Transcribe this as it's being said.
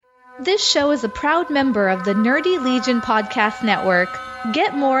This show is a proud member of the Nerdy Legion Podcast Network.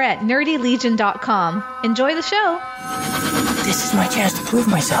 Get more at nerdylegion.com. Enjoy the show. This is my chance to prove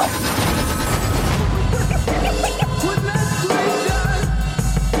myself.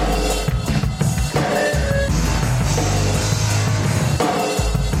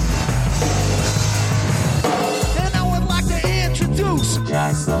 And I would like to introduce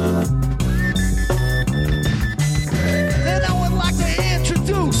Jack Sullivan, And I would like to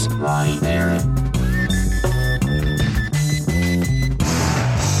introduce Ronnie Barrett,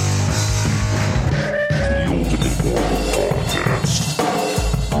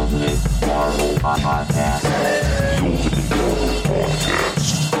 Ultimate Marvel Podcast.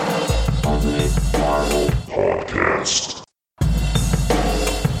 Ultimate Marvel Podcast.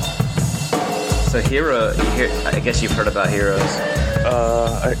 So Hero, I guess you've heard about Heroes.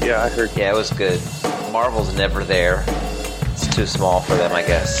 Yeah, I heard. Yeah, it was good. Marvel's never there. It's too small for them, I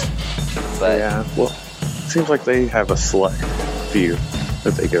guess. But Yeah, well, it seems like they have a select few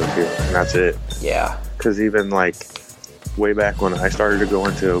that they go to, and that's it. yeah. Because even like way back when I started to go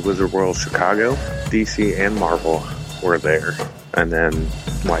into Wizard World Chicago, DC and Marvel were there. And then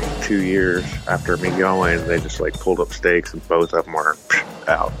like 2 years after me going, they just like pulled up stakes and both of them are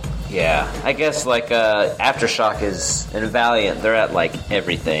out. Yeah, I guess like Aftershock and Valiant, they're at like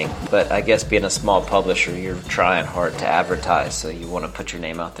everything. But I guess being a small publisher, you're trying hard to advertise, so you want to put your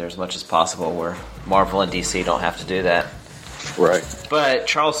name out there as much as possible, where Marvel and DC don't have to do that. Right. But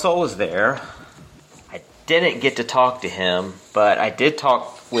Charles Soule was there. I didn't get to talk to him, but I did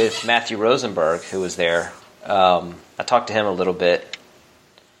talk with Matthew Rosenberg, who was there. I talked to him a little bit.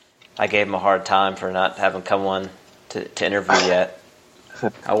 I gave him a hard time for not having come on to interview yet.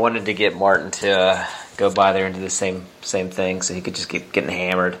 I wanted to get Martin to go by there and do the same thing, so he could just keep getting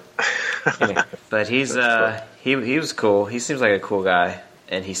hammered. But he's he was cool. He seems like a cool guy,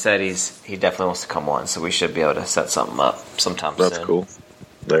 and he said he definitely wants to come on, so we should be able to set something up sometime soon. That's cool.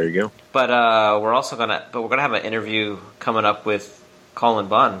 There you go. But we're gonna have an interview coming up with Colin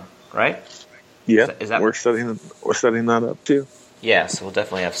Bunn, right? Yeah, Is that- we're setting that up too. Yeah, so we'll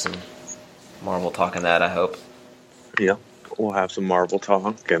definitely have some Marvel talk in that, I hope. Yeah, we'll have some Marvel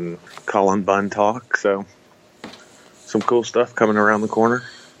talk and Colin Bunn talk. So some cool stuff coming around the corner.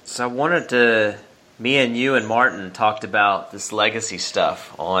 So I wanted me and you and Martin talked about this legacy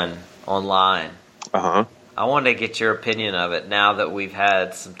stuff online. Uh-huh. I wanted to get your opinion of it now that we've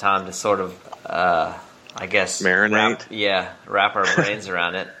had some time to sort of, I guess, marinate. Wrap our brains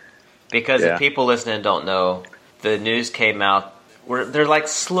around it. Because Yeah. if people listening don't know, the news came out. They're like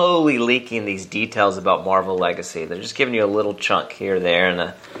slowly leaking these details about Marvel Legacy. They're just giving you a little chunk here,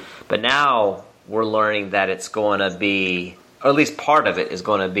 there, but now we're learning that it's going to be, or at least part of it is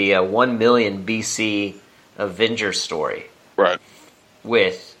going to be a 1 million BC Avengers story. Right.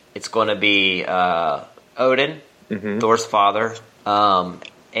 It's going to be Odin, Thor's father, and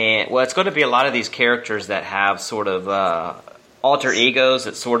it's going to be a lot of these characters that have sort of alter egos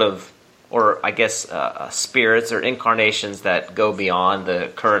that sort of, or I guess spirits or incarnations that go beyond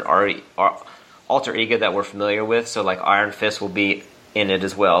the current alter ego that we're familiar with. So like Iron Fist will be in it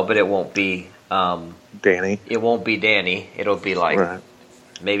as well, but it won't be Danny. It won't be Danny. It'll be like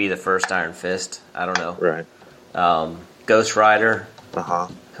maybe the first Iron Fist. I don't know. Right. Ghost Rider. Uh-huh.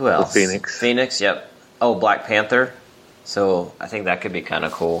 Who else? Phoenix. Phoenix, yep. Oh, Black Panther. So I think that could be kind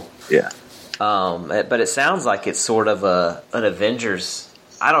of cool. Yeah. But it sounds like it's sort of an Avengers.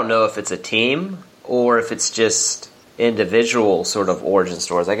 I don't know if it's a team or if it's just individual sort of origin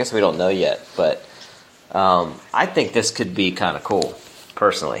stories. I guess we don't know yet, but I think this could be kind of cool,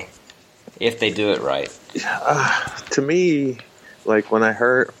 personally, if they do it right. To me, like when I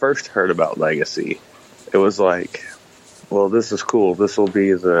first heard about Legacy, it was like, well, this is cool. This will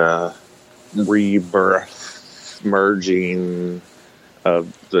be the rebirth, merging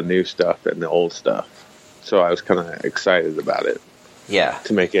of the new stuff and the old stuff. So I was kind of excited about it. Yeah.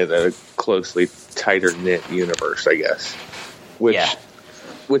 To make it a closely tighter knit universe, I guess.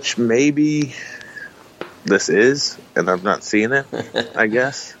 Which maybe this is, and I'm not seeing it, I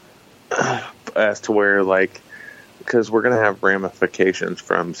guess. As to where, like, because we're going to have ramifications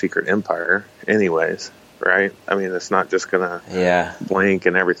from Secret Empire anyways, right? I mean, it's not just going to blink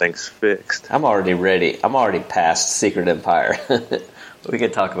and everything's fixed. I'm already ready. I'm already past Secret Empire. We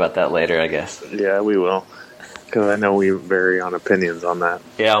can talk about that later, I guess. Yeah, we will. Because I know we vary on opinions on that.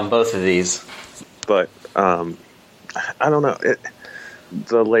 Yeah, on both of these. But, I don't know.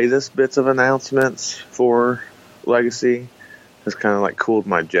 The latest bits of announcements for Legacy has kind of like cooled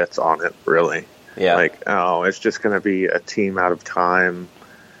my jets on it, really. Yeah. Like, oh, it's just going to be a team out of time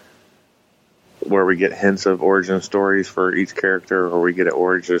where we get hints of origin stories for each character, or we get an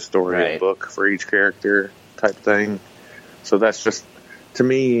origin story Right. book for each character type thing. So that's just, to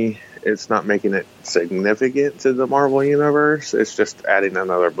me, it's not making it significant to the Marvel Universe. It's just adding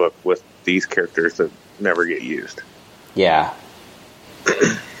another book with these characters that never get used. Yeah.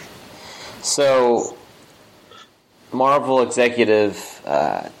 So, Marvel executive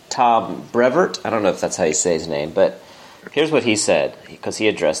Tom Brevoort, I don't know if that's how you say his name, but here's what he said, because he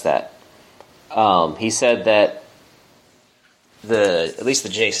addressed that. He said that at least the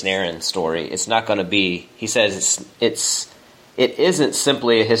Jason Aaron story, it's not going to be. He says it isn't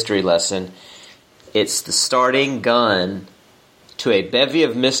simply a history lesson. It's the starting gun to a bevy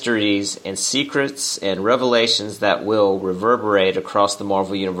of mysteries and secrets and revelations that will reverberate across the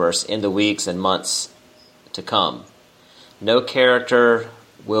Marvel Universe in the weeks and months to come. No character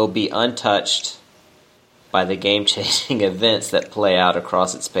will be untouched by the game-changing events that play out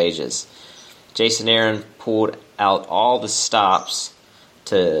across its pages. Jason Aaron pulled out all the stops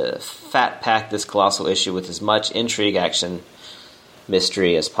to fat-pack this colossal issue with as much intrigue, action,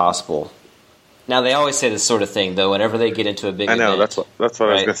 mystery as possible. Now, they always say this sort of thing, though, whenever they get into a big I know, event. that's what I was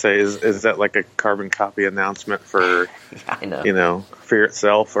right? going to say. Is that like a carbon copy announcement for, I know. Fear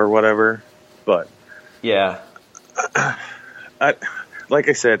Itself or whatever? But, Yeah. like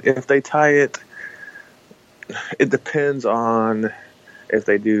I said, if they tie it, it depends on if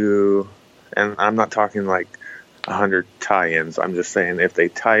they do, and I'm not talking like 100 tie-ins. I'm just saying if they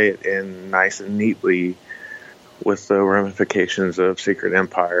tie it in nice and neatly with the ramifications of Secret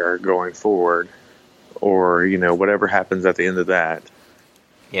Empire going forward, or, whatever happens at the end of that,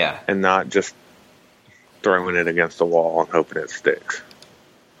 Yeah. and not just throwing it against the wall and hoping it sticks.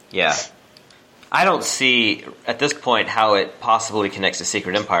 Yeah. I don't see, at this point, how it possibly connects to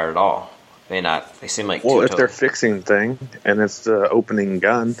Secret Empire at all. They seem like Well, two if they're total- fixing thing, and it's the opening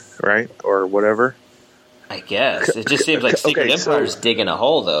gun, right, or whatever. I guess. It just seems like Secret Okay, so- Empire's digging a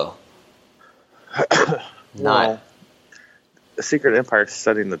hole, though. Well, the Secret Empire is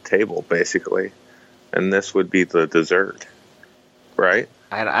setting the table, basically, and this would be the dessert, right?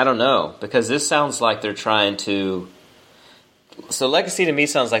 I don't know, because this sounds like they're trying to... So Legacy to me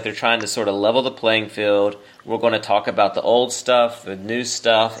sounds like they're trying to sort of level the playing field. We're going to talk about the old stuff, the new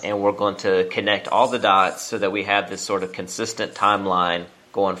stuff, and we're going to connect all the dots so that we have this sort of consistent timeline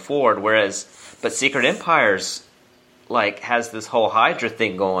going forward. But Secret Empire's has this whole Hydra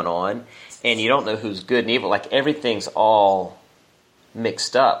thing going on, and you don't know who's good and evil. Like, everything's all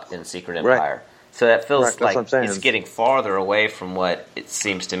mixed up in Secret Empire. Right. So that feels Right, that's like what I'm saying. it's getting farther away from what it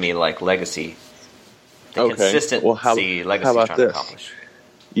seems to me like Legacy. The Okay. consistency Well, how Legacy's about trying to this? accomplish.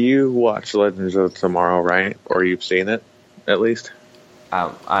 You watch Legends of Tomorrow, right? Or you've seen it, at least?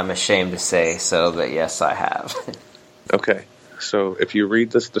 I'm ashamed to say so, but yes, I have. Okay. So if you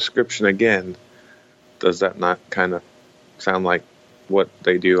read this description again, does that not kind of sound like what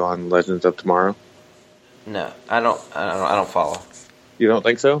they do on Legends of Tomorrow? No, I don't follow. You don't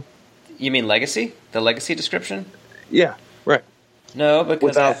think so? You mean Legacy? The Legacy description? Yeah, right. No,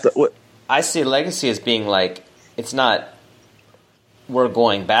 because Without I see Legacy as being like, it's not we're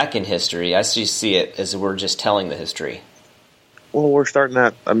going back in history. I see it as we're just telling the history. well, we're starting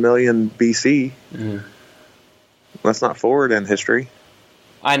at 1,000,000 BC. Mm-hmm. That's not forward in history.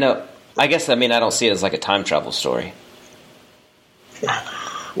 I know. I guess, I don't see it as like a time travel story.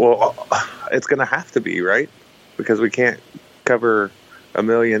 Well, it's going to have to be, right? Because we can't cover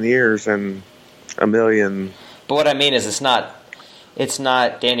 1,000,000 years and 1,000,000. But what I mean is it's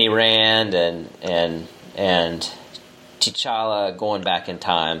not Danny Rand and T'Challa going back in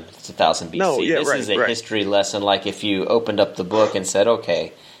time. It's 1000 BC. No, yeah, this right, is a right. history lesson, like if you opened up the book and said,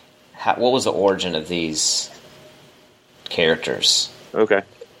 okay, what was the origin of these characters? Okay.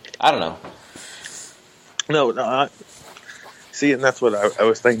 I don't know. No. See, and that's what I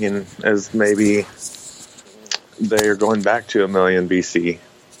was thinking, as maybe they're going back to 1,000,000 BC,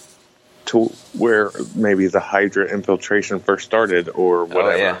 to where maybe the Hydra infiltration first started, or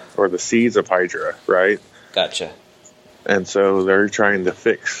whatever, yeah. or the seeds of Hydra, right? Gotcha. And so they're trying to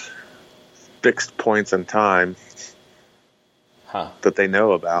fix fixed points in time Huh. that they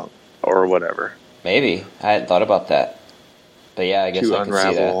know about, or whatever, Maybe. I hadn't thought about that. But yeah, I guess to I can see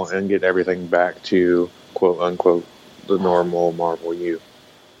unravel that. and get everything back to, quote unquote, the normal Marvel U.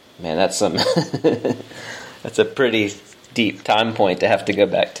 Man, that's some... that's a pretty deep time point to have to go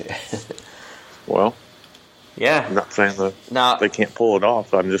back to. Well, Yeah. I'm not saying that No. they can't pull it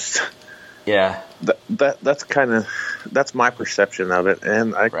off. I'm just... Yeah. That's kind of, that's my perception of it,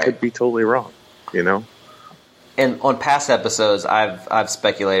 and I Right. could be totally wrong, you know? And on past episodes, I've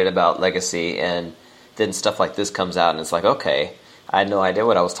speculated about Legacy, and then stuff like this comes out, and it's like, okay, I had no idea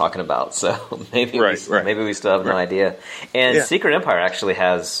what I was talking about. So maybe we still have no idea. And Secret Empire actually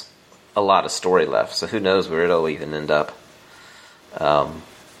has a lot of story left, so who knows where it'll even end up.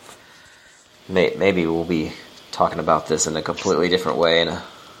 Maybe we'll be talking about this in a completely different way in a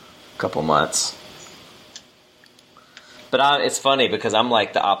couple months. But it's funny because I'm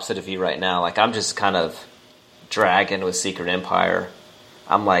like the opposite of you right now. Like, I'm just kind of dragging with Secret Empire.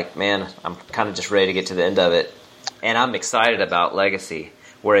 I'm like, man, I'm kind of just ready to get to the end of it. And I'm excited about Legacy,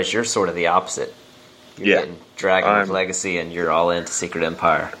 whereas you're sort of the opposite. You're getting dragging with Legacy and you're all into Secret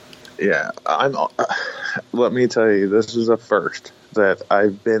Empire. Yeah, let me tell you, this is a first that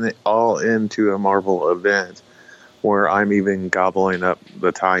I've been all into a Marvel event where I'm even gobbling up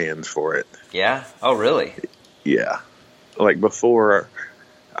the tie-ins for it. Yeah? Oh, really? Yeah. Like, before,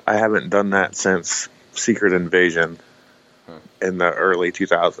 I haven't done that since Secret Invasion in the early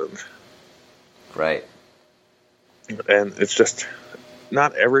 2000s. Right. And it's just,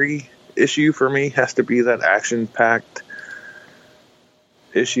 not every issue for me has to be that action-packed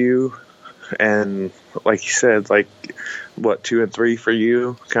issue. And like you said, like, what, 2 and 3 for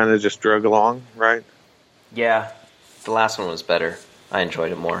you kind of just drug along, right? Yeah. The last one was better. I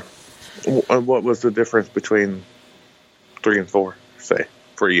enjoyed it more. And what was the difference between 3 and 4, say,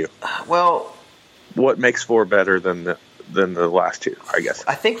 for you? Well, what makes 4 better than the last 2, I guess?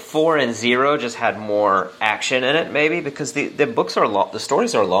 I think 4 and 0 just had more action in it, maybe, because the books are long, the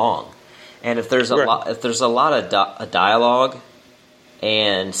stories are long, and if there's a lot of dialogue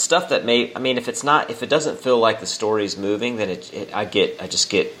and stuff that if it doesn't feel like the story's moving, then I just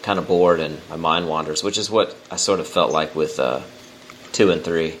get kind of bored and my mind wanders, which is what I sort of felt like with 2 and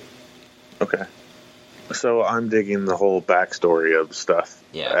 3. Okay. So I'm digging the whole backstory of stuff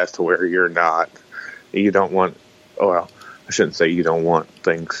as to where you don't want, I shouldn't say you don't want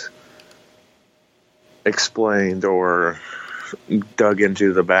things explained or dug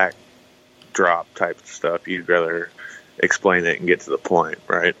into the backdrop type of stuff. You'd rather explain it and get to the point,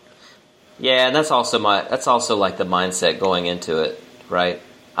 right? Yeah, and that's also like the mindset going into it, right?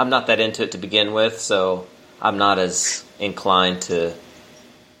 I'm not that into it to begin with, so I'm not as inclined to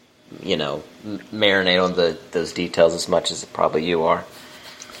marinate on those details as much as probably you are.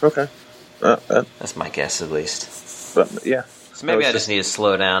 Okay. That's my guess, at least. But, yeah. So maybe I just need to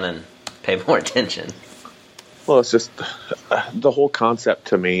slow down and pay more attention. Well, it's just the whole concept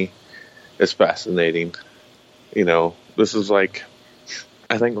to me is fascinating. This is like,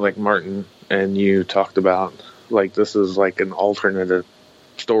 I think like Martin and you talked about, like, this is like an alternative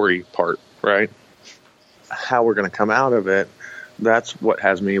story part, right? How we're going to come out of it, that's what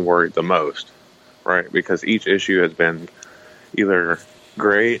has me worried the most, right? Because each issue has been either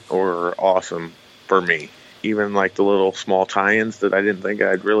great or awesome for me. Even like the little small tie-ins that I didn't think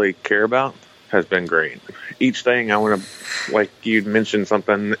I'd really care about has been great. Each thing I want to, like, you'd mentioned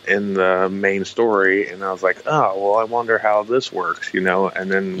something in the main story, and I was like, oh, well, I wonder how this works, and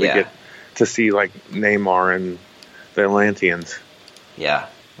then we get to see, like, Namor and the Atlanteans. Yeah.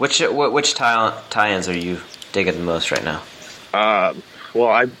 Which tie-ins are you digging the most right now? Well,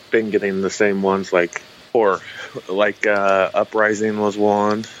 I've been getting the same ones, like Uprising was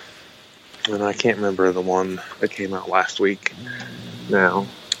one, and I can't remember the one that came out last week now.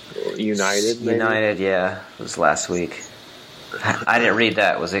 United, maybe? United, yeah. It was last week. I didn't read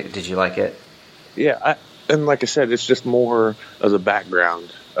that. Did you like it? Yeah, and like I said, it's just more as a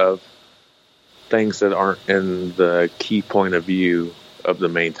background of things that aren't in the key point of view of the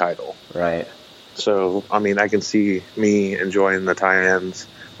main title. Right. So, I can see me enjoying the tie-ins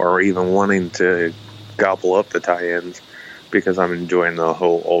or even wanting to gobble up the tie-ins because I'm enjoying the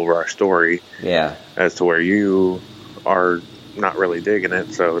whole overall story. Yeah. As to where you are not really digging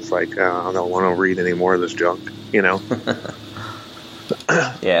it, so it's like, I don't want to read any more of this junk,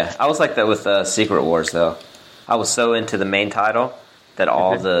 Yeah, I was like that with Secret Wars, though. I was so into the main title that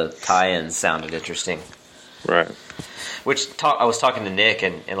all the tie-ins sounded interesting. Right. Which I was talking to Nick,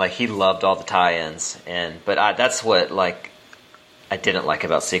 and like, he loved all the tie-ins, but that's what, like, I didn't like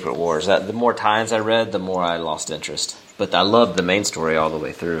about Secret Wars. The more tie-ins I read, the more I lost interest. But I loved the main story all the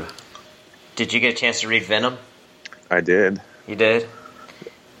way through. Did you get a chance to read Venom? I did. You did?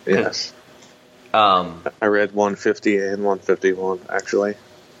 Yes. I read 150 and 151, actually.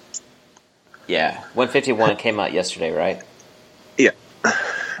 Yeah. 151 came out yesterday, right? Yeah.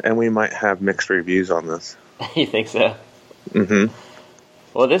 And we might have mixed reviews on this. You think so? Mm-hmm.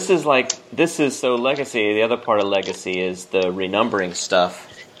 Well, this is Legacy, the other part of Legacy is the renumbering stuff,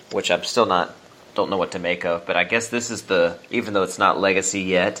 which I'm still don't know what to make of, but I guess this is even though it's not Legacy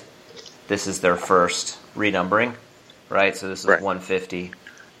yet, this is their first renumbering. Right, so this is 150,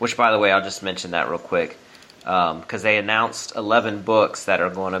 which, by the way, I'll just mention that real quick. because they announced 11 books that are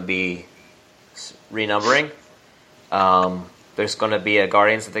going to be renumbering. There's going to be a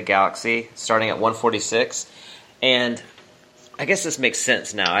Guardians of the Galaxy starting at 146, and I guess this makes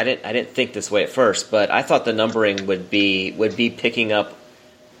sense now. I didn't think this way at first, but I thought the numbering would be picking up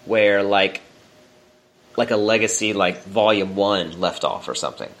where like a Legacy, like Volume 1 left off or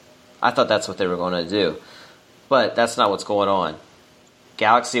something. I thought that's what they were going to do, but that's not what's going on.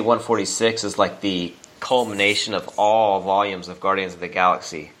 Galaxy 146 is like the culmination of all volumes of Guardians of the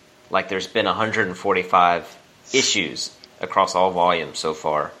Galaxy. Like there's been 145 issues across all volumes so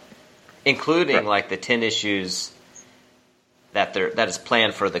far, including like the 10 issues that is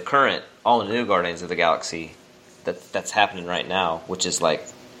planned for the current all new Guardians of the Galaxy that's happening right now, which is like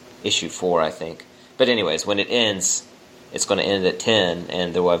issue 4, I think. But anyways, when it ends, it's going to end at 10,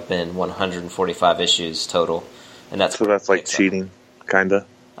 and there will have been 145 issues total, and that's like cheating, kind of.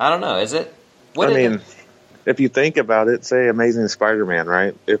 I don't know. Is it? If you think about it, say Amazing Spider-Man,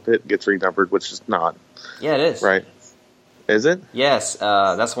 right? If it gets renumbered, which is not. Yeah, it is. Right. Is it? Yes,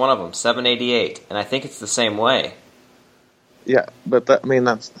 that's one of them, 788, and I think it's the same way. Yeah, but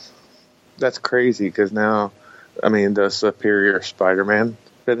that's crazy because now, does Superior Spider-Man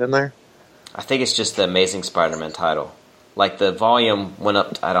fit in there? I think it's just the Amazing Spider-Man title. Like the volume went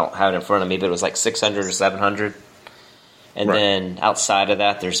up, I don't have it in front of me, but it was like 600 or 700. And then outside of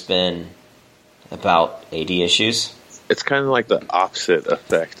that, there's been about 80 issues. It's kind of like the opposite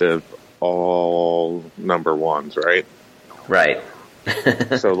effect of all number ones, right? Right.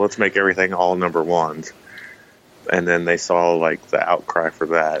 So let's make everything all number ones. And then they saw like the outcry for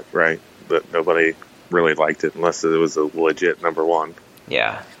that, right? That nobody really liked it unless it was a legit number one.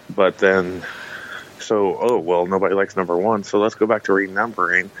 Yeah. But then, nobody likes number one, so let's go back to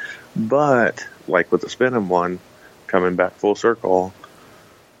renumbering. But, like with the Spinning one, coming back full circle,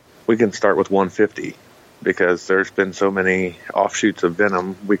 we can start with 150 because there's been so many offshoots of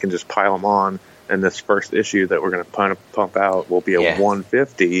Venom, we can just pile them on, and this first issue that we're going to pump out will be a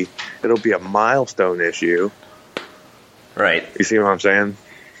 150. It'll be a milestone issue. Right. You see what I'm saying?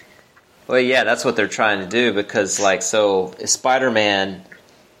 Well, yeah, that's what they're trying to do because, Spider-Man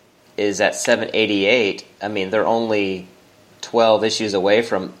is at 788. They're only 12 issues away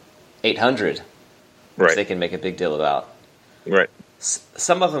from 800, which they can make a big deal about. Right.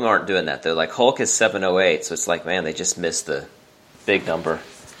 Some of them aren't doing that, though. Like, Hulk is 708, so it's like, man, they just missed the big number.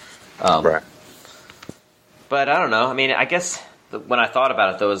 Right. But I don't know. I guess when I thought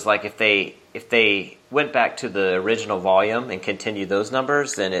about it, though, is like if they went back to the original volume and continued those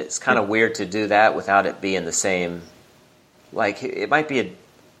numbers, then it's kind of weird to do that without it being the same. Like, it might be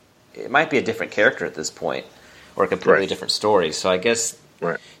a different character at this point, or a completely different story. So I guess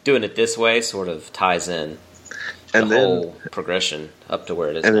doing it this way sort of ties in the whole progression up to where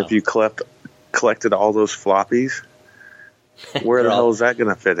it is and now. If you collected all those floppies, where the hell is that going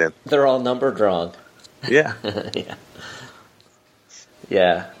to fit in? They're all number drawn. Yeah. Yeah.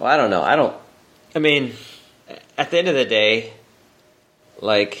 Yeah. Well, I don't know. At the end of the day,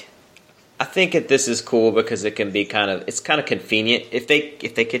 I think this is cool because it can be it's kind of convenient. If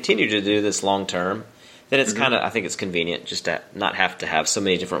they continue to do this long term, then it's I think it's convenient just to not have to have so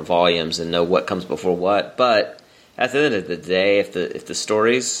many different volumes and know what comes before what. But at the end of the day, if the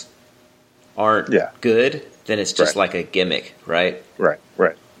stories aren't good, then it's just like a gimmick, right? Right.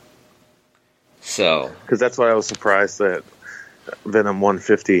 So, because that's why I was surprised that Venom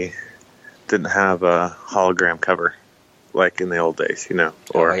 150 didn't have a hologram cover like in the old days,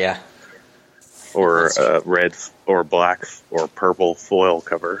 or or a red or black or purple foil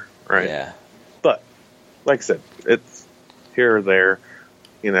cover, right? Yeah. But like I said, it's here or there.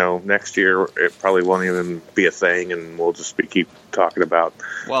 Next year it probably won't even be a thing, and we'll just keep talking about.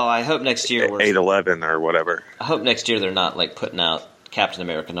 Well, I hope next year 811 or whatever. I hope next year they're not putting out Captain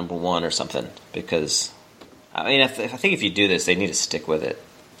America #1 or something, because I think if you do this, they need to stick with it.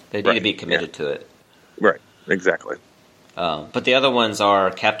 They need to be committed to it. Right. Exactly. But the other ones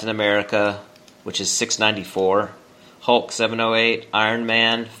are Captain America, which is 694, Hulk 708, Iron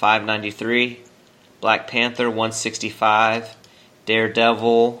Man 593, Black Panther 165,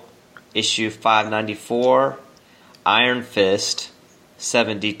 Daredevil issue 594, Iron Fist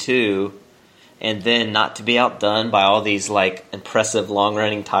 72, and then, not to be outdone by all these impressive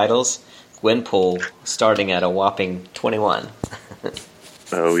long-running titles, Gwenpool starting at a whopping 21.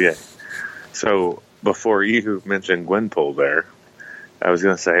 Oh yeah. So before you mentioned Gwenpool there, I was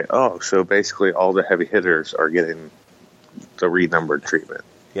going to say, so basically all the heavy hitters are getting the renumbered treatment.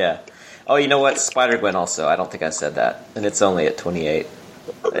 Yeah. Oh, you know what? Spider-Gwen also. I don't think I said that. And it's only at 28.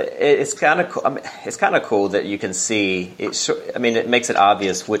 It's kind of cool. I mean, it's kind of cool that you can see it. I mean, it makes it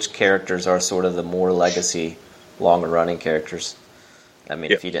obvious which characters are sort of the more legacy, longer running characters. I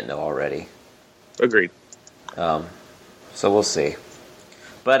mean, if you didn't know already. Agreed. So we'll see.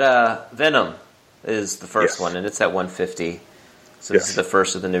 But Venom is the first one, and it's at 150. So this is the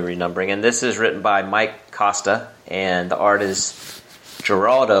first of the new renumbering, and this is written by Mike Costa, and the art is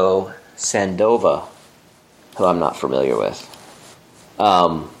Geraldo Sandova, who I'm not familiar with.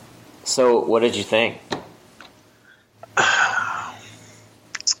 So what did you think?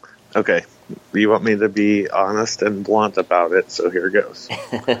 Okay, you want me to be honest and blunt about it, so here goes.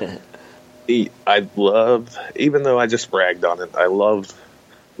 I loved, even though I just bragged on it, I loved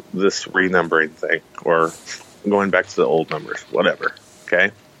this renumbering thing, or going back to the old numbers, whatever,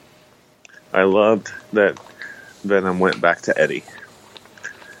 okay? I loved that Venom went back to Eddie.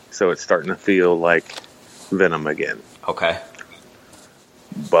 So it's starting to feel like Venom again. Okay.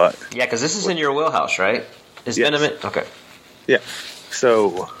 But... yeah, because this is in your wheelhouse, right? Is Venom in? Okay. yeah.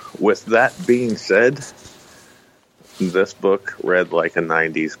 So, with that being said, this book read like a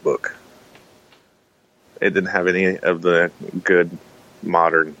 90s book. It didn't have any of the good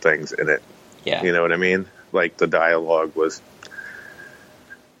modern things in it. Yeah. You know what I mean? Like, the dialogue was...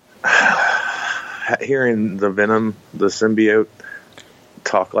 hearing the Venom, the symbiote,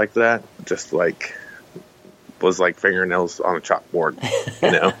 talk like that, just like... was like fingernails on a chalkboard,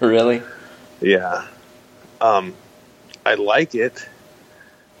 you know? Really? Yeah. I like it,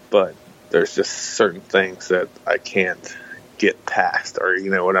 but there's just certain things that I can't get past, or you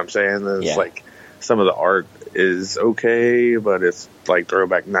know what I'm saying? It's like some of the art is okay, but it's like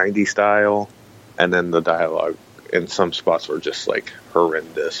throwback 90s style, and then the dialogue in some spots were just like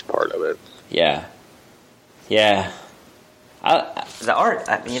horrendous part of it. Yeah. Yeah. The art,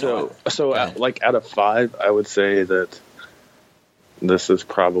 I mean, like out of 5, I would say that this is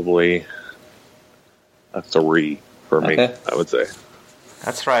probably a 3 for me. I would say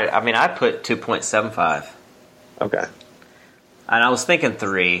that's right. I mean, I put 2.75. Okay, and I was thinking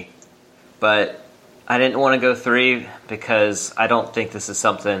 3, but I didn't want to go 3 because I don't think this is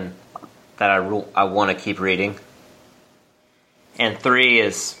something that I want to keep reading. And 3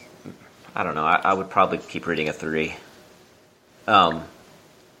 is, I don't know. I would probably keep reading a 3. I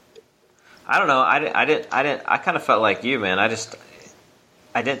don't know. I kind of felt like you, man. I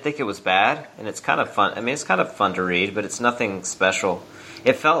didn't think it was bad, and it's kind of fun. I mean, it's kind of fun to read, but it's nothing special.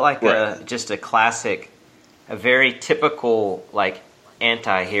 It felt like just a classic, a very typical like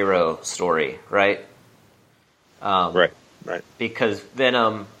anti-hero story, right? Right. Because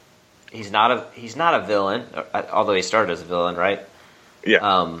Venom, he's not a villain, although he started as a villain, right?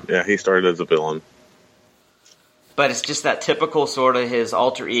 Yeah. He started as a villain. But it's just that typical sort of his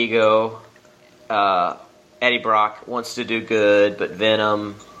alter ego. Eddie Brock wants to do good, but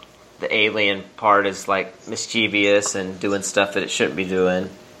Venom, the alien part, is like mischievous and doing stuff that it shouldn't be doing.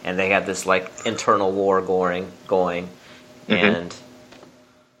 And they have this like internal war going. Mm-hmm. And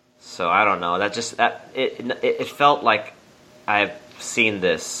so I don't know. It felt like I've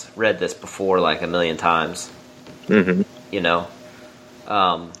read this before like a million times. Mm-hmm. You know,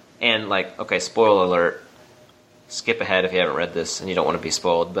 and like, okay, spoiler alert. Skip ahead if you haven't read this and you don't want to be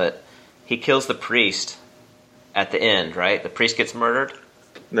spoiled, but he kills the priest at the end, right? The priest gets murdered?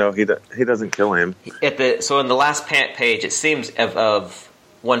 No, he doesn't kill him. So in the last page, it seems of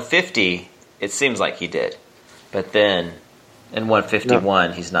 150, it seems like he did. But then in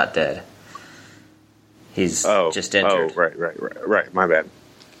 151, he's not dead. He's just injured. Oh, right. My bad.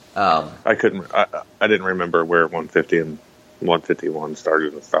 I didn't remember where 150 and 151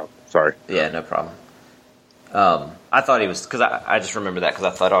 started and stopped. Sorry. Yeah, no problem. I thought he was, because I just remember that because I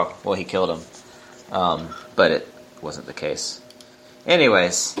thought, oh, well, he killed him. But it wasn't the case.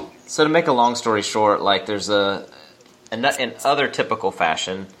 Anyways, so to make a long story short, like there's in other typical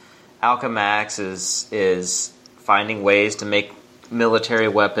fashion, Alchemax is finding ways to make military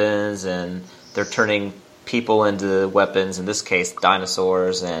weapons, and they're turning people into weapons, in this case,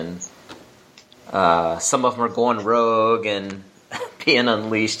 dinosaurs, and some of them are going rogue and being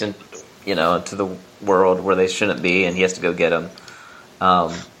unleashed into the world where they shouldn't be, and he has to go get them.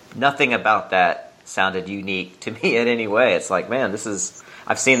 Nothing about that sounded unique to me in any way. It's like, man,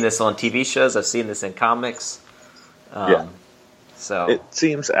 I've seen this on TV shows, I've seen this in comics. So it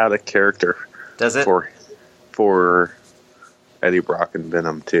seems out of character. Does it? For Eddie Brock and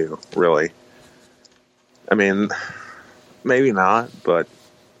Venom too, really. I mean, maybe not, but...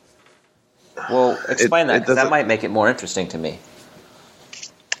 Well, explain that, because that might make it more interesting to me.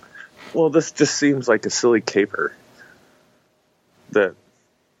 Well, this just seems like a silly caper that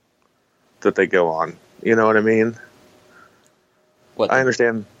they go on. You know what I mean? I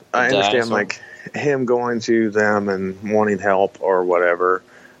understand. I understand, dinosaur? like him going to them and wanting help or whatever,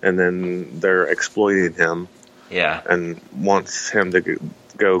 and then they're exploiting him Yeah. and wants him to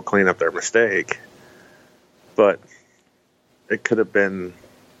go clean up their mistake. But it could have been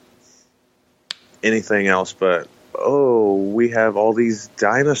anything else but, oh, we have all these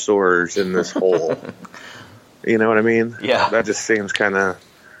dinosaurs in this hole. You know what I mean? Yeah. That just seems kind of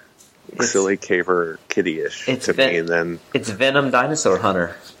silly caver kiddie-ish It's to me. Then, It's Venom Dinosaur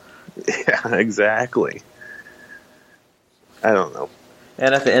Hunter. yeah, exactly. I don't know.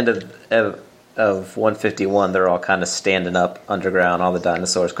 And at the end of 151, they're all kind of standing up underground, all the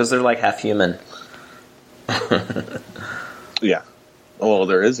dinosaurs, because they're like half human. Yeah. Well,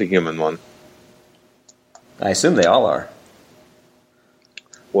 there is a human one. I assume they all are.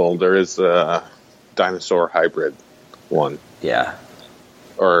 Well, there is a dinosaur hybrid one, Yeah.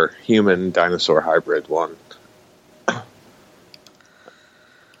 or human dinosaur hybrid one.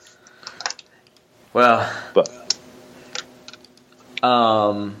 Well, But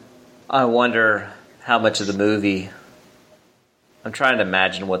I wonder how much of the movie. I'm trying to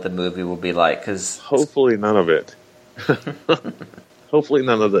imagine what the movie will be like, because, hopefully none of it. Hopefully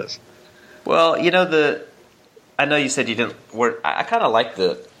none of this. well, I know you said you didn't. I kind of like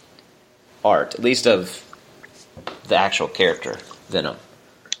the art, at least of the actual character Venom.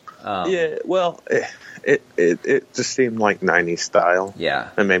 Yeah, well, it just seemed like 90s style. Yeah.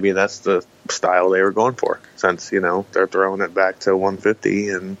 And maybe that's the style they were going for, since, they're throwing it back to 150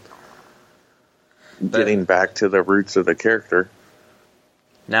 and getting back to the roots of the character.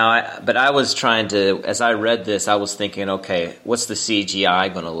 Now, I was trying to, as I read this, I was thinking, okay, what's the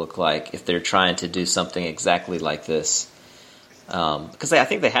CGI going to look like if they're trying to do something exactly like this? Because I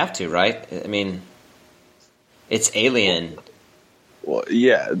think they have to, right? I mean, it's Alien. Well,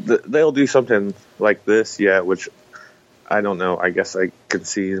 yeah, they'll do something like this, yeah, which I don't know. I guess I could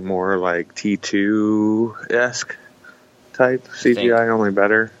see more like T2-esque type CGI, only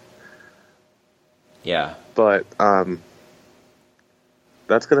better. Yeah. But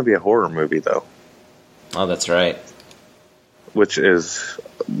that's going to be a horror movie, though, Oh, that's right. which is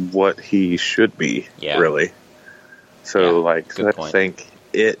what he should be, Yeah. really. So, Yeah, like, good let's point. think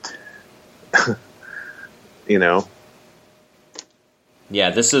it, you know.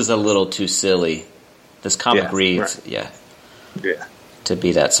 Yeah, this is a little too silly. This comic Yeah, reads, right. yeah, Yeah. to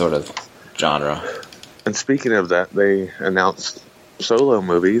be that sort of genre. And speaking of that, they announced solo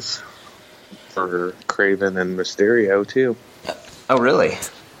movies for Craven and Mysterio, too. Oh, really?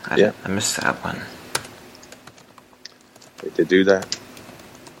 Yeah. I missed that one. They did do that.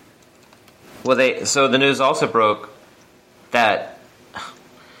 Well, so the news also broke that.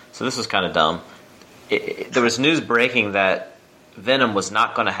 So this was kind of dumb. There was news breaking that Venom was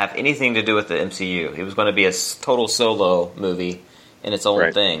not going to have anything to do with the MCU. It was going to be a total solo movie in its own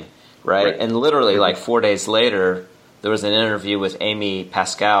Right. thing, right? And literally, like 4 days later, there was an interview with Amy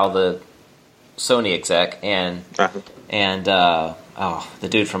Pascal, the Sony exec, and the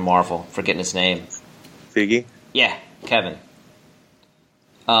dude from Marvel, forgetting his name. Figgy? Yeah, Kevin.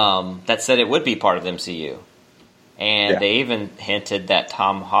 That said it would be part of the MCU. And Yeah. they even hinted that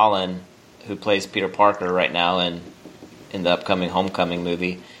Tom Holland, who plays Peter Parker right now in the upcoming Homecoming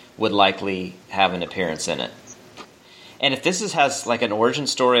movie, would likely have an appearance in it. And if this has like an origin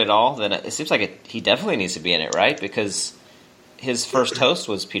story at all, then it seems like he definitely needs to be in it, right? Because his first host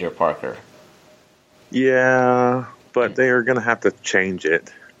was Peter Parker. Yeah, but they are going to have to change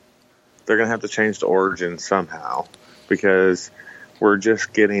it. They're going to have to change the origin somehow, because we're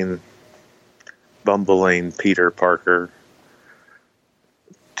just getting bumbling Peter Parker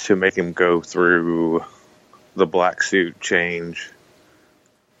to make him go through the black suit change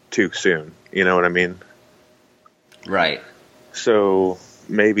too soon. You know what I mean? Right. So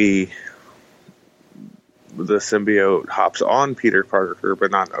maybe the symbiote hops on Peter Parker,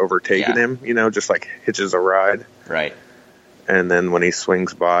 but not overtaking Yeah. him, just like hitches a ride. Right. And then when he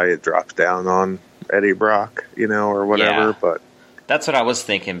swings by, it drops down on Eddie Brock, or whatever. Yeah. But That's what I was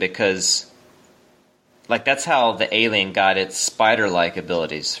thinking, because like that's how the alien got its spider-like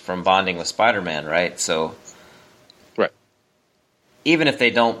abilities from bonding with Spider-Man, right? So right, even if they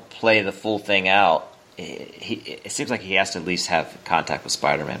don't play the full thing out, it seems like he has to at least have contact with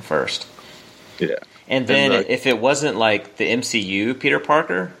Spider-Man first. yeah. And then And if it wasn't like the MCU Peter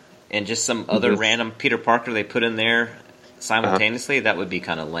Parker and just some other Mhm. random Peter Parker they put in there simultaneously, that would be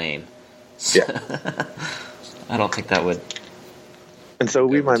kind of lame. Yeah. I don't think that would. And so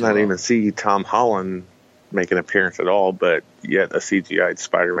we Good might too not well. even see Tom Holland make an appearance at all, but yet a CGI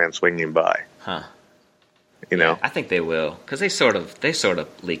Spider-Man swinging by. Huh. I I think they will, because they sort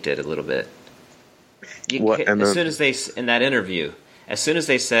of leaked it a little bit. What, and As the- soon as in that interview, as soon as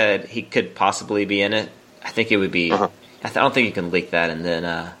they said he could possibly be in it, I think it would be. I don't think you can leak that and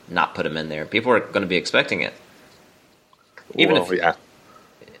then not put him in there. People are going to be expecting it, even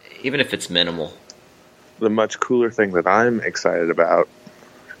if it's minimal. The much cooler thing that I'm excited about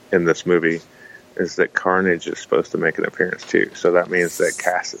in this movie is that Carnage is supposed to make an appearance too. So that means that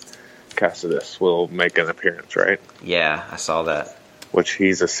Cassidus will make an appearance, right? Yeah, I saw that. Which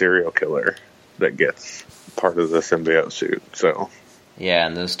he's a serial killer that gets part of the symbiote suit. So yeah,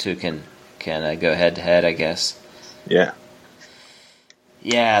 and those two can go head to head, I guess. Yeah.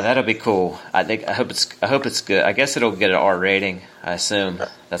 Yeah, that'll be cool. I hope it's good. I guess it'll get an R rating. I assume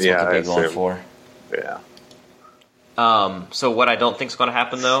that's what they'll be going for. Yeah. So what I don't think is going to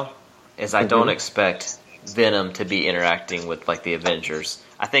happen though is I don't expect Venom to be interacting with like the Avengers.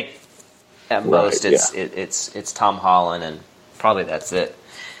 I think at most it's Tom Holland and probably that's it.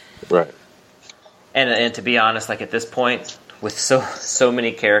 Right. And to be honest, like at this point with so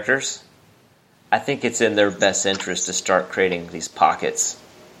many characters, I think it's in their best interest to start creating these pockets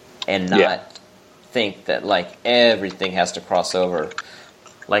and not think that like everything has to cross over.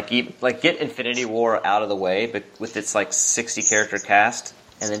 Like get Infinity War out of the way, but with its like 60 character cast,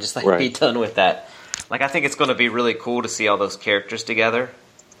 and then just like be done with that. Like I think it's going to be really cool to see all those characters together,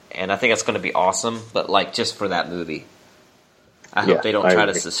 and I think it's going to be awesome. But like just for that movie, I hope they don't try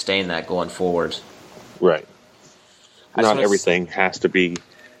to sustain that going forward. Right. Not everything has to be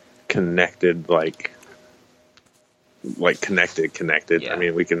connected, like connected. Yeah. I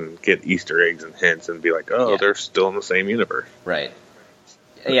mean, we can get Easter eggs and hints and be like, oh, they're still in the same universe. Right.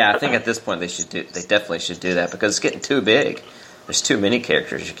 Yeah, I think at this point they definitely should do that because it's getting too big. There's too many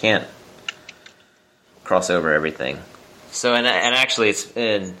characters. You can't cross over everything. So and actually, it's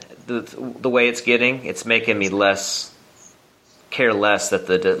in the way it's getting. It's making me care less that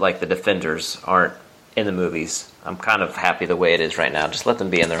the Defenders aren't in the movies. I'm kind of happy the way it is right now. Just let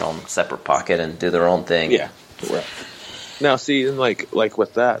them be in their own separate pocket and do their own thing. Yeah, right. Now, see, and like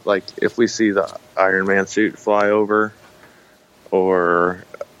with that, like if we see the Iron Man suit fly over, or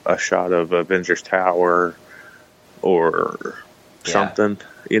a shot of Avengers Tower, or something,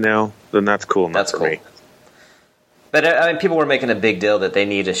 then that's cool enough for me. But I mean, people were making a big deal that they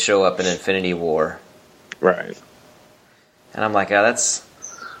need to show up in Infinity War, right? And I'm like, there's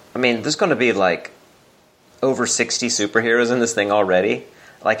going to be like over 60 superheroes in this thing already.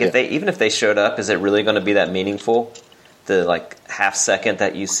 Like, even if they showed up, is it really going to be that meaningful? The like half second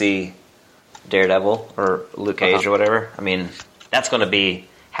that you see Daredevil or Luke Cage or whatever. I mean, that's going to be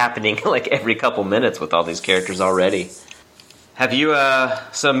happening like every couple minutes with all these characters already. Have you?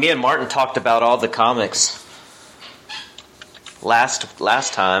 So me and Martin talked about all the comics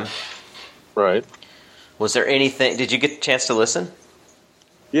last time. Right. Was there anything? Did you get a chance to listen?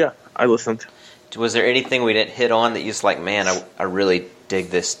 Yeah, I listened. Was there anything we didn't hit on that you just like, man, I really dig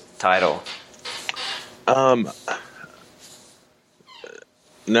this title?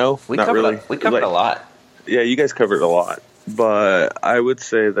 No, not really. We covered a lot. Yeah, you guys covered a lot. But I would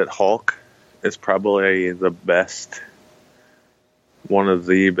say that Hulk is probably one of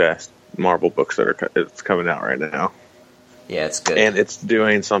the best Marvel books it's coming out right now. Yeah, it's good. And it's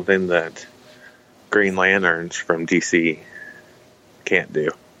doing something that Green Lanterns from DC can't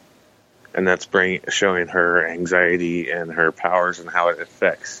do. And that's showing her anxiety and her powers and how it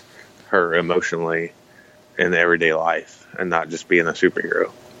affects her emotionally in everyday life and not just being a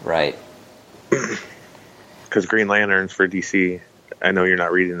superhero. Right. Because Green Lanterns for DC, I know you're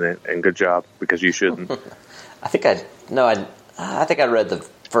not reading it, and good job, because you shouldn't. I think I read the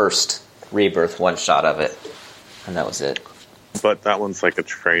first Rebirth one shot of it, and that was it. But that one's like a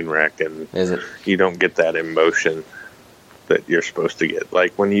train wreck, and is it? You don't get that emotion that you're supposed to get.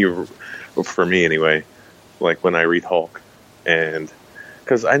 Like for me anyway, like when I read Hulk, and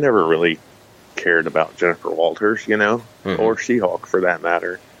because I never really cared about Jennifer Walters, or She-Hulk for that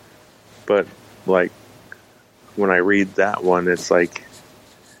matter. But like when I read that one, it's like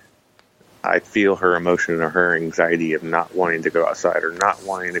I feel her emotion or her anxiety of not wanting to go outside or not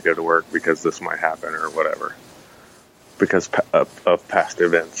wanting to go to work because this might happen or whatever, because of past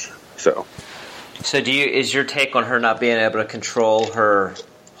events. So is your take on her not being able to control her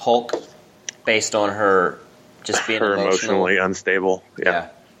Hulk based on her just being emotionally unstable? Yeah.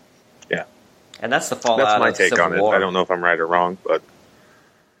 And that's the fallout. That's my of take Civil on War. it. I don't know if I'm right or wrong, but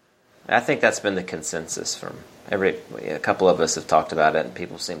I think that's been the consensus from a couple of us have talked about it, and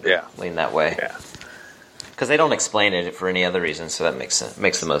people seem to lean that way. Yeah, because they don't explain it for any other reason, so that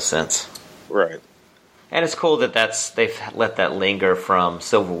makes the most sense. Right. And it's cool that they've let that linger from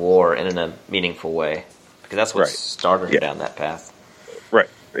Civil War in a meaningful way, because that's what started her down that path. Right.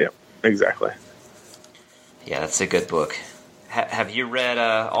 Yeah. Exactly. Yeah, that's a good book. Have you read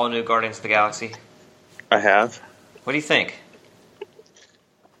All New Guardians of the Galaxy? I have. What do you think?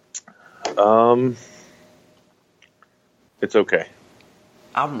 It's okay.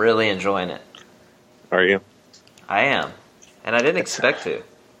 I'm really enjoying it. Are you? I am. And I didn't expect to.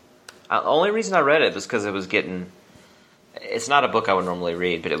 The only reason I read it was because it was getting... It's not a book I would normally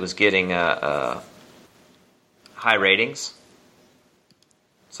read, but it was getting high ratings.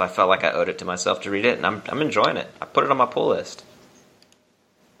 So I felt like I owed it to myself to read it, and I'm enjoying it. I put it on my pull list.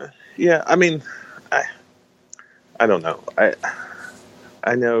 Yeah, I mean, I don't know.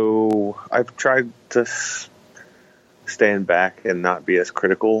 I know I've tried to stand back and not be as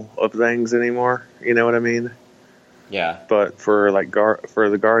critical of things anymore. You know what I mean? Yeah. But for like for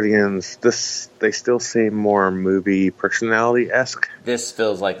the Guardians, they still seem more movie personality-esque. This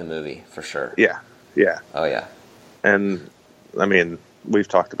feels like the movie, for sure. Yeah. Oh, yeah. And, I mean, we've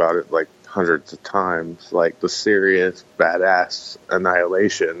talked about it like hundreds of times. Like, the serious, badass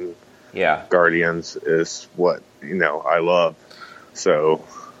annihilation Guardians is what, I love. So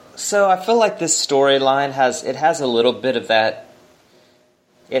I feel like this storyline has a little bit of that.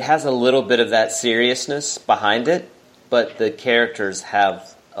 It has a little bit of that seriousness behind it, but the characters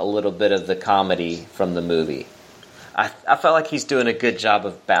have a little bit of the comedy from the movie. I felt like he's doing a good job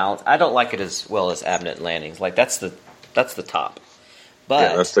of balance. I don't like it as well as Abnett and Lanning's. Like that's the top.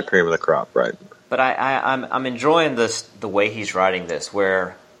 But that's the cream of the crop, right? But I'm enjoying the way he's writing this,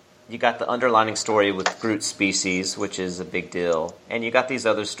 where you got the underlining story with Groot's species, which is a big deal, and you got these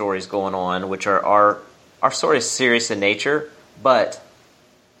other stories going on, which are our story is serious in nature, but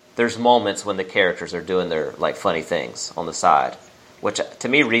there's moments when the characters are doing their like funny things on the side, which to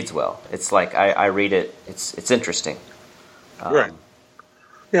me reads well. It's like I read it; it's interesting. Right.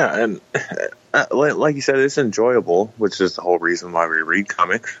 Yeah, and like you said, it's enjoyable, which is the whole reason why we read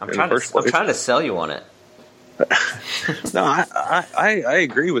comics in the first place. I'm trying to sell you on it. No, I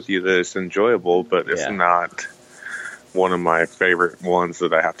agree with you that it's enjoyable, but it's not one of my favorite ones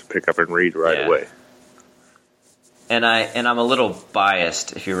that I have to pick up and read right away. And I'm a little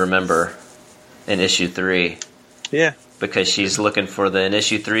biased, if you remember, in issue 3. Yeah. Because she's looking for in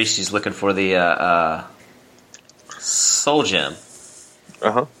issue 3, she's looking for the soul gem.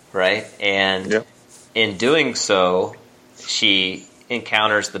 Uh-huh. Right? And in doing so, she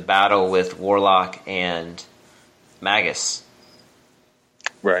encounters the battle with Warlock and Magus.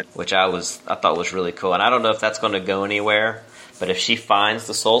 Right. Which I thought was really cool. And I don't know if that's going to go anywhere, but if she finds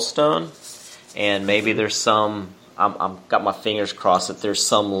the Soul Stone, and maybe there's some... I'm got my fingers crossed that there's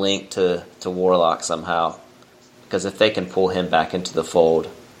some link to Warlock somehow. Because if they can pull him back into the fold,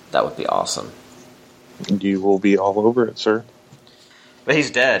 that would be awesome. You will be all over it, sir. But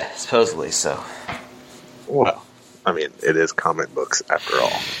he's dead, supposedly, so... Well, I mean, it is comic books after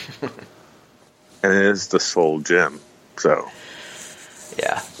all. And it is the Soul Gem, so...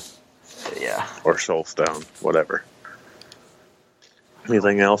 Yeah. Or Soul Stone, whatever.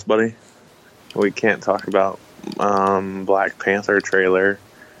 Anything else, buddy? We can't talk about Black Panther trailer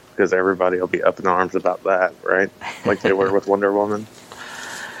because everybody will be up in arms about that, right? Like they were with Wonder Woman.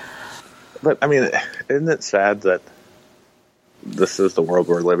 But I mean, isn't it sad that this is the world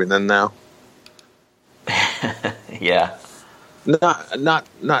we're living in now? Yeah.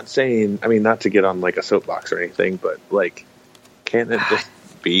 Not saying. I mean, not to get on like a soapbox or anything, but like, can't it just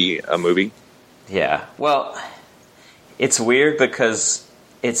be a movie? Yeah. Well, it's weird because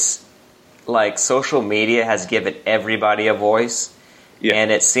it's like social media has given everybody a voice,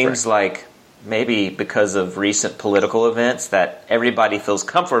 and it seems like maybe because of recent political events that everybody feels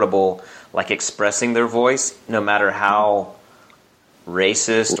comfortable like expressing their voice, no matter how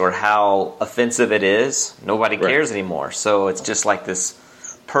racist or how offensive it is. Nobody cares anymore. So it's just like this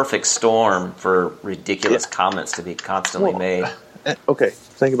perfect storm for ridiculous comments to be constantly made. Okay,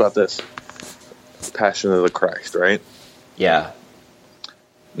 think about this. Passion of the Christ, right? Yeah.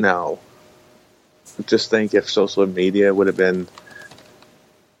 Now, just think if social media would have been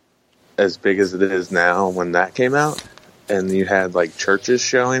as big as it is now when that came out, and you had like churches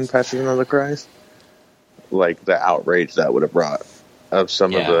showing Passion of the Christ, like the outrage that would have brought of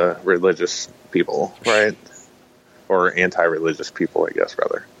some of the religious people, right? Or anti-religious people, I guess,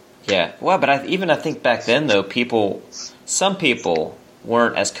 rather. Yeah. Well, but I think back then, though, some people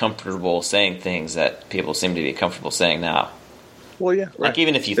weren't as comfortable saying things that people seem to be comfortable saying now. Well, yeah. Right. Like,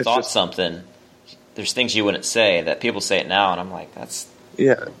 even if you thought something, there's things you wouldn't say that people say it now, and I'm like, that's...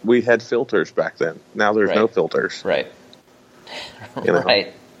 Yeah, we had filters back then. Now there's no filters. Right.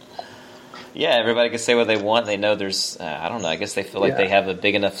 Right. Yeah, everybody can say what they want. They know there's, I don't know, I guess they feel like they have a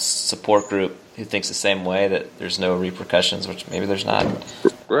big enough support group who thinks the same way that there's no repercussions, which maybe there's not.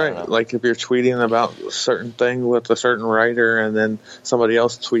 Right, like if you're tweeting about a certain thing with a certain writer, and then somebody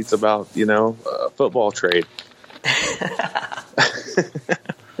else tweets about, a football trade.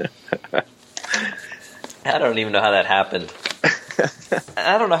 I don't even know how that happened.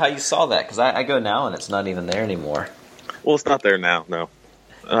 I don't know how you saw that, because I go now and it's not even there anymore. Well, it's not there now, no.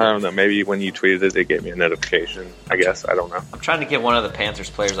 I don't know. Maybe when you tweeted it, it gave me a notification. I guess. I don't know. I'm trying to give one of the Panthers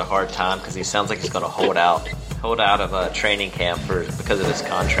players a hard time because he sounds like he's going to hold out of a training camp because of his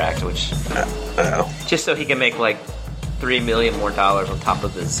contract, which just so he can make like $3 million more on top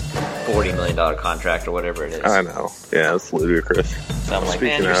of his $40 million contract or whatever it is. I know. Yeah, it's ludicrous. So I'm like,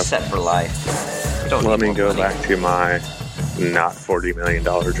 man, you're set for life. Let me go back to my not $40 million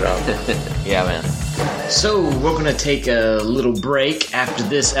job. Yeah, man. So we're going to take a little break after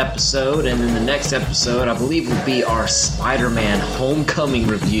this episode, and then the next episode I believe will be our Spider-Man Homecoming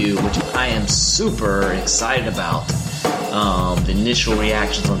review, which I am super excited about. The initial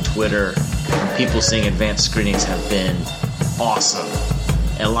reactions on Twitter from people saying advanced screenings have been awesome.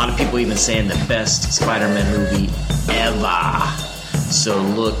 And a lot of people even saying the best Spider-Man movie ever. So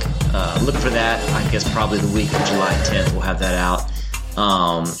look for that. I guess probably the week of July 10th we'll have that out.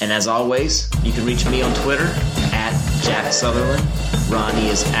 And as always, you can reach me on Twitter at Jack Sutherland. Ronnie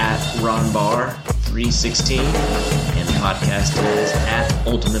is at RonBar316. And the podcast is at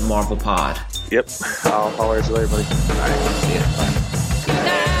Ultimate Marvel Pod. Yep. I'll holler at you later, buddy. All right. See ya.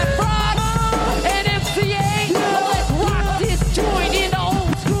 Bye.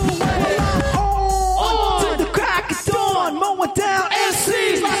 Down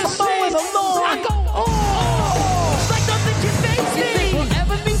MCs like I'm mowing the lawn. I go like nothing can face me. Will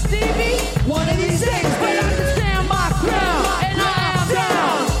ever be Stevie? One of these days, but I can stand my ground, and I am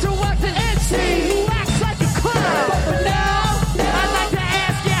down to watch an MC who acts like a clown. But for now, I'd like to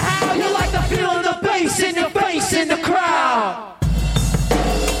ask you how you like the feeling the bass in your face in the crowd.